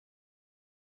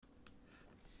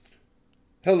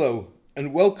Hello,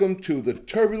 and welcome to the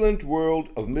Turbulent World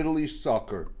of Middle East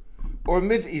Soccer, or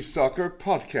Mid-East Soccer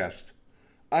podcast.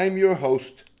 I'm your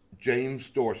host, James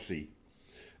Dorsey.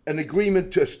 An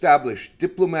agreement to establish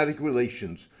diplomatic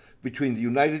relations between the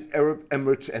United Arab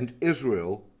Emirates and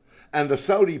Israel, and a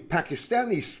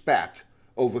Saudi-Pakistani spat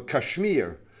over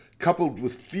Kashmir, coupled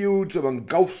with feuds among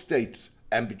Gulf states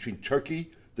and between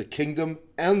Turkey, the Kingdom,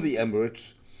 and the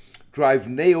Emirates, drive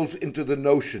nails into the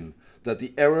notion that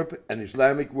the Arab and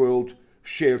Islamic world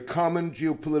share common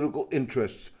geopolitical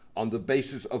interests on the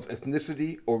basis of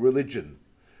ethnicity or religion,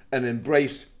 and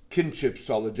embrace kinship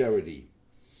solidarity.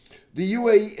 The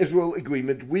UAE-Israel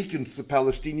agreement weakens the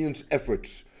Palestinians'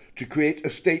 efforts to create a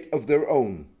state of their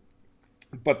own,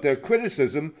 but their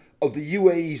criticism of the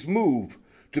UAE's move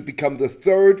to become the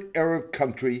third Arab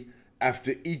country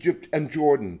after Egypt and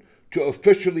Jordan to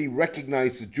officially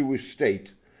recognize the Jewish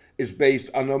state is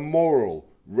based on a moral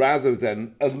rather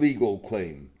than a legal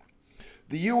claim.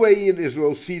 The UAE and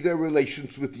Israel see their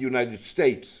relations with the United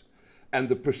States and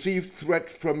the perceived threat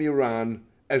from Iran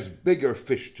as bigger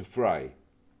fish to fry.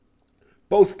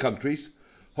 Both countries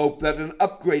hope that an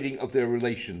upgrading of their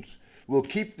relations will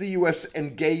keep the U.S.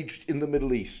 engaged in the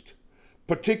Middle East,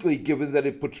 particularly given that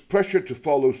it puts pressure to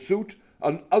follow suit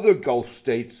on other Gulf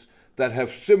states that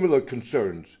have similar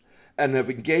concerns and have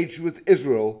engaged with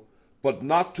Israel, but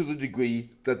not to the degree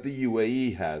that the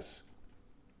UAE has.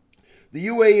 The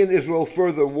UAE and Israel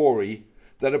further worry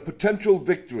that a potential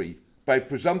victory by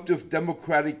presumptive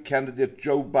Democratic candidate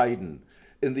Joe Biden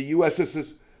in the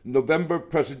U.S.'s November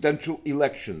presidential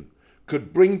election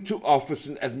could bring to office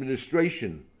an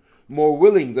administration more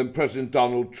willing than President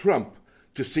Donald Trump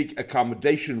to seek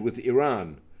accommodation with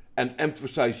Iran and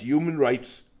emphasize human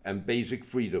rights and basic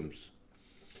freedoms.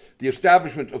 The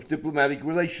establishment of diplomatic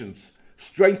relations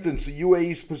strengthens the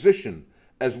UAE's position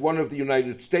as one of the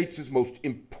United States' most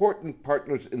important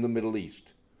partners in the Middle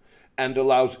East, and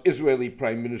allows Israeli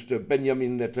Prime Minister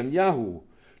Benjamin Netanyahu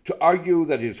to argue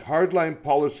that his hardline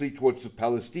policy towards the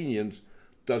Palestinians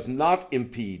does not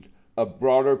impede a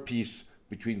broader peace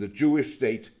between the Jewish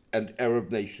state and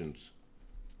Arab nations.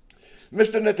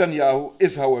 Mr. Netanyahu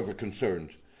is, however,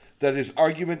 concerned that his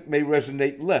argument may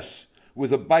resonate less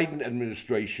with a Biden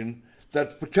administration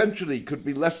that potentially could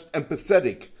be less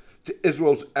empathetic to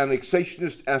Israel's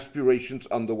annexationist aspirations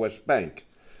on the West Bank,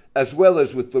 as well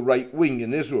as with the right wing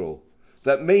in Israel,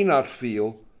 that may not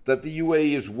feel that the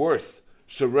UAE is worth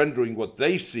surrendering what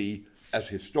they see as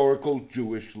historical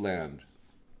Jewish land.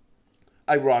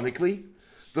 Ironically,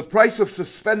 the price of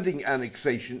suspending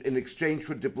annexation in exchange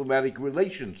for diplomatic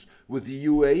relations with the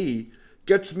UAE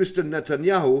gets Mr.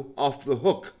 Netanyahu off the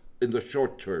hook in the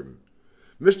short term.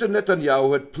 Mr.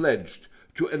 Netanyahu had pledged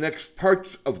to annex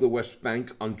parts of the West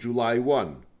Bank on July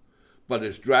 1, but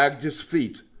has dragged his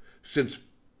feet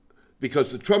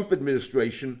because the Trump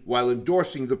administration, while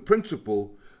endorsing the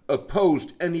principle,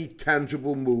 opposed any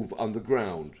tangible move on the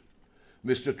ground.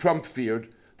 Mr. Trump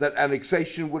feared that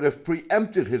annexation would have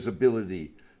preempted his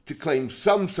ability to claim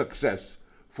some success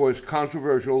for his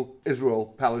controversial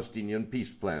Israel-Palestinian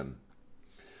peace plan.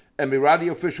 Emirati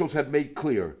officials had made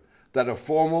clear that a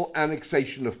formal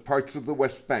annexation of parts of the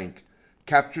West Bank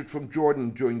captured from Jordan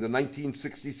during the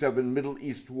 1967 Middle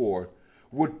East War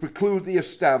would preclude the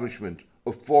establishment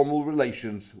of formal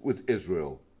relations with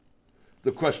Israel.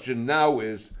 The question now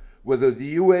is whether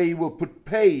the UAE will put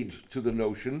paid to the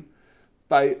notion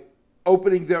by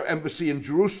opening their embassy in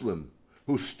Jerusalem,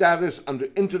 whose status under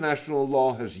international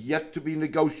law has yet to be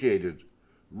negotiated,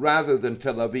 rather than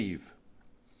Tel Aviv.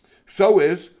 So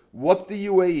is what the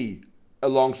UAE,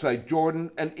 alongside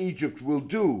Jordan and Egypt, will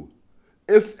do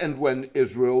if and when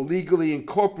Israel legally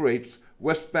incorporates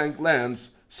West Bank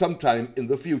lands sometime in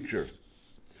the future.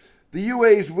 The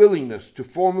UAE's willingness to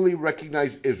formally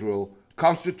recognize Israel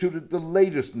constituted the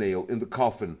latest nail in the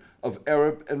coffin of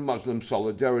Arab and Muslim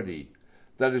solidarity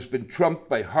that has been trumped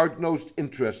by hard-nosed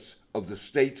interests of the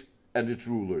state and its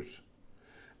rulers.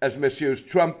 As Messrs.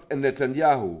 Trump and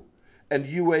Netanyahu and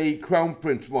UAE Crown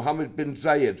Prince Mohammed bin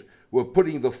Zayed were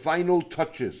putting the final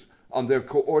touches on their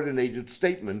coordinated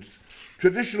statements,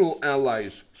 traditional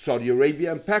allies Saudi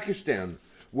Arabia and Pakistan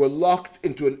were locked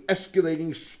into an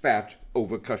escalating spat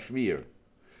over Kashmir.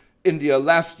 India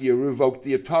last year revoked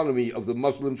the autonomy of the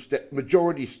Muslim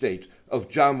majority state of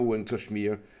Jammu and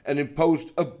Kashmir and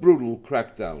imposed a brutal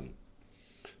crackdown.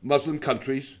 Muslim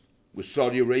countries, with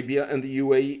Saudi Arabia and the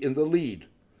UAE in the lead,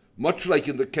 much like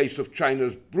in the case of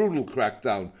China's brutal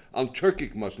crackdown on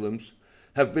Turkic Muslims,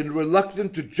 have been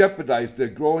reluctant to jeopardize their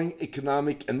growing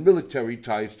economic and military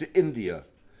ties to India,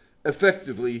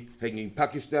 effectively hanging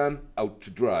Pakistan out to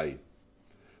dry.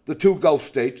 The two Gulf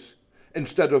states,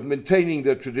 instead of maintaining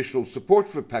their traditional support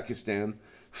for Pakistan,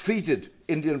 feted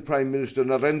Indian Prime Minister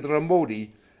Narendra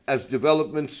Modi as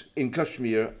developments in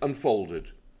Kashmir unfolded.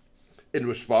 In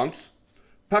response,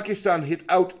 Pakistan hit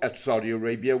out at Saudi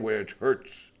Arabia where it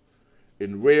hurts.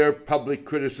 In rare public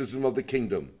criticism of the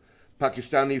kingdom,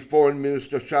 Pakistani Foreign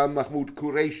Minister Shah Mahmood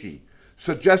Qureshi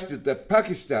suggested that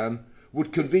Pakistan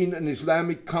would convene an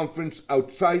Islamic conference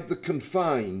outside the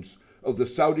confines of the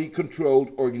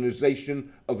Saudi-controlled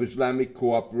Organization of Islamic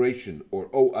Cooperation, or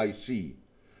OIC,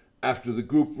 after the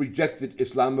group rejected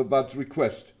Islamabad's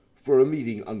request for a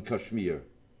meeting on Kashmir.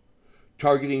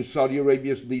 Targeting Saudi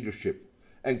Arabia's leadership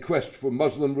and quest for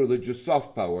Muslim religious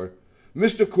soft power,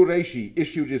 Mr. Qureshi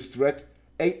issued his threat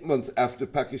 8 months after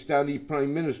Pakistani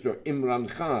Prime Minister Imran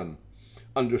Khan,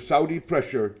 under Saudi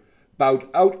pressure, bowed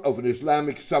out of an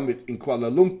Islamic summit in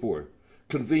Kuala Lumpur,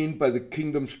 convened by the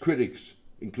kingdom's critics,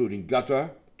 including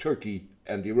Qatar, Turkey,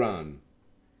 and Iran.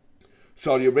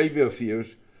 Saudi Arabia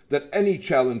fears that any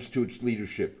challenge to its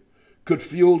leadership could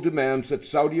fuel demands that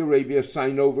Saudi Arabia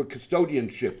sign over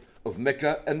custodianship of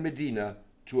Mecca and Medina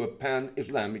to a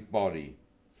pan-Islamic body.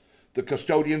 The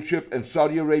custodianship and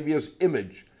Saudi Arabia's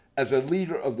image as a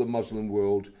leader of the Muslim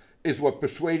world is what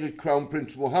persuaded Crown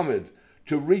Prince Mohammed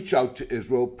to reach out to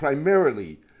Israel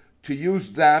primarily to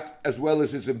use that, as well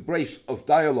as his embrace of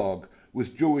dialogue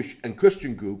with Jewish and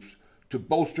Christian groups, to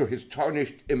bolster his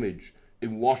tarnished image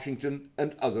in Washington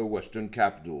and other Western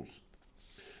capitals.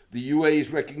 The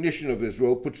UAE's recognition of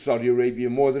Israel puts Saudi Arabia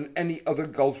more than any other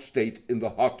Gulf state in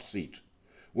the hot seat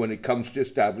when it comes to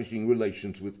establishing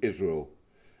relations with Israel,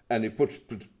 and it puts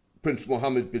Prince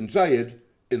Mohammed bin Zayed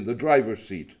in the driver's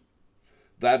seat.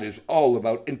 That is all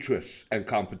about interests and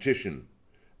competition,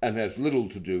 and has little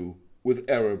to do with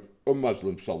Arab or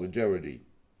Muslim solidarity.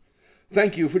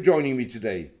 Thank you for joining me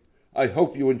today. I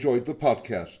hope you enjoyed the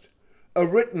podcast. A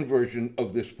written version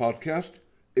of this podcast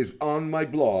is on my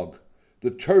blog,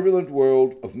 The Turbulent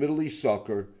World of Middle East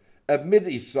Soccer, at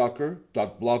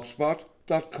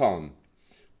mideastsoccer.blogspot.com.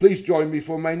 Please join me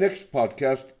for my next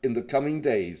podcast in the coming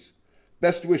days.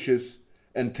 Best wishes,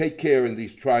 and take care in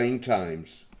these trying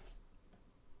times.